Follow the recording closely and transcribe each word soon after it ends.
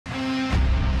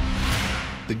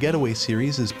the Getaway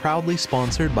series is proudly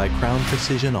sponsored by Crown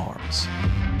Precision Arms.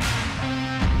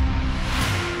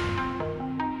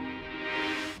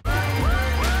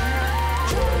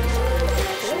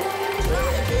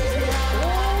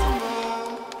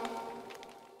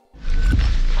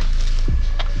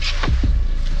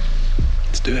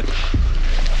 Let's do it.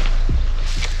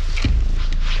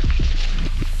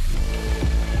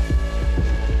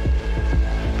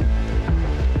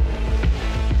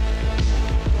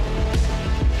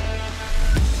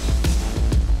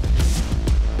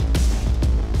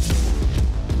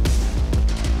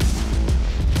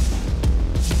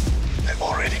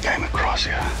 Came across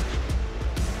here.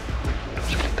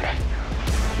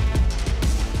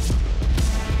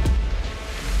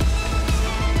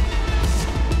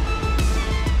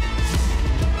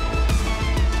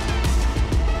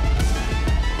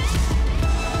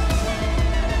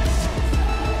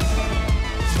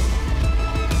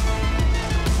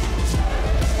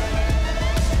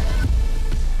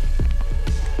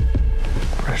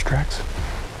 Fresh tracks.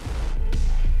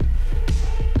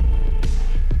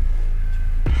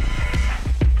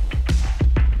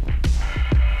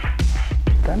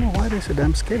 I don't know why they're so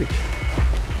damn skittish. They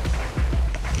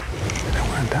don't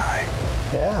want to die.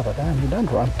 Yeah, but damn, you don't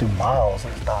run 2 miles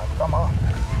and stuff. Come on.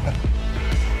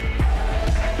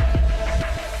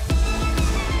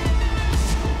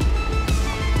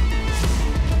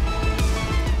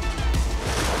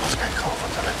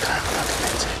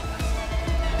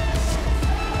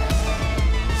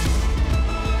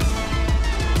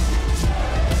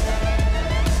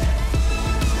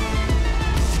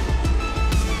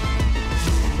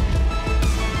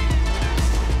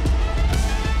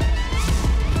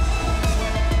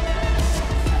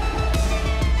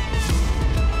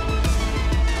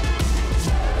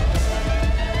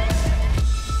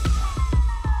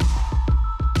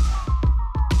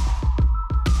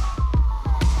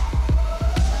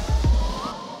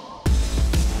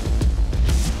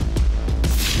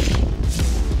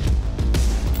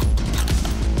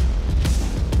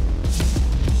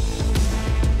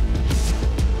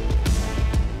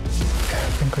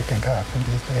 I think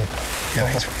he's dead. Yeah,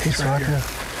 he's right here.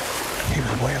 He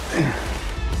was way up there.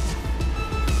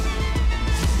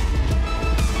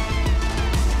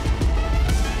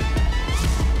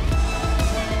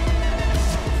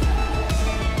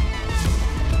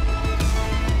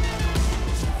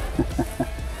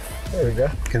 There we go.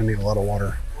 Gonna need a lot of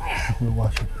water. We'll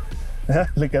wash it. Yeah,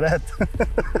 look at that.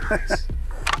 Nice.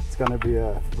 It's gonna be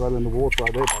right in the water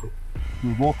right there, buddy.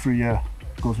 We walked through here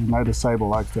because we know the sable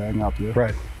likes to hang out here.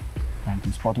 Right. And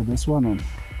we spotted this one, and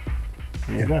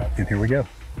here we go. And here we go.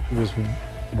 It was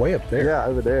way up there. Yeah,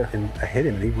 over there. And I hit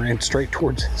him and he ran straight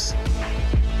towards us.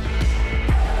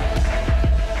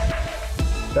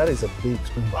 That is a big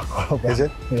springbuck. Is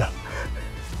it? Yeah.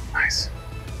 Nice.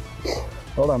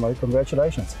 Hold on, mate.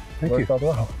 Congratulations. Thank you. Worked out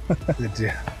well.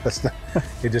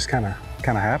 It just kind of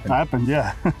happened. Happened,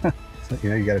 yeah. So, you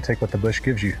know, you got to take what the bush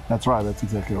gives you. That's right. That's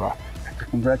exactly right.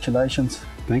 Congratulations.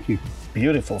 Thank you.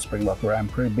 Beautiful springbuck ram,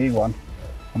 pretty big one.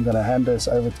 I'm going to hand this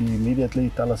over to you immediately.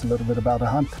 Tell us a little bit about the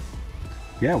hunt.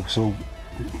 Yeah, so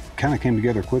it kind of came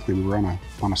together quickly. We were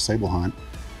on a sable hunt,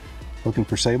 looking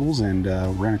for sables, and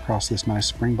ran across this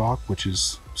nice springbuck, which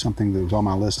is something that was on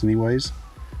my list anyways.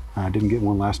 I didn't get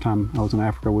one last time I was in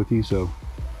Africa with you, so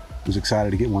I was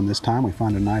excited to get one this time. We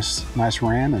found a nice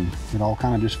ram, and it all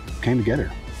kind of just came together.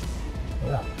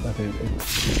 Yeah,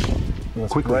 it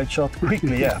was a great shot.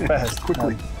 Quickly, yeah, fast.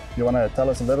 Quickly. You want to tell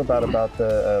us a little bit about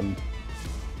the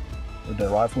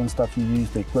rifle and stuff you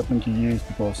used, the equipment you used,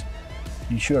 because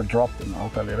you sure dropped them, I'll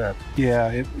tell you that. Yeah,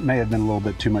 it may have been a little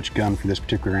bit too much gun for this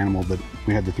particular animal, but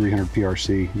we had the 300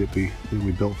 PRC that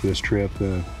we built for this trip,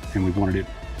 and we wanted it,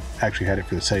 actually had it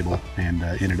for the sable, and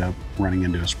ended up running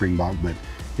into a springbuck, but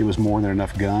it was more than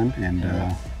enough gun, and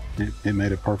it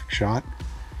made a perfect shot.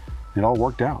 It all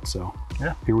worked out, so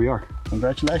yeah, here we are.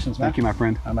 Congratulations, man. Thank you, my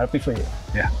friend. I'm happy for you.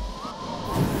 Yeah.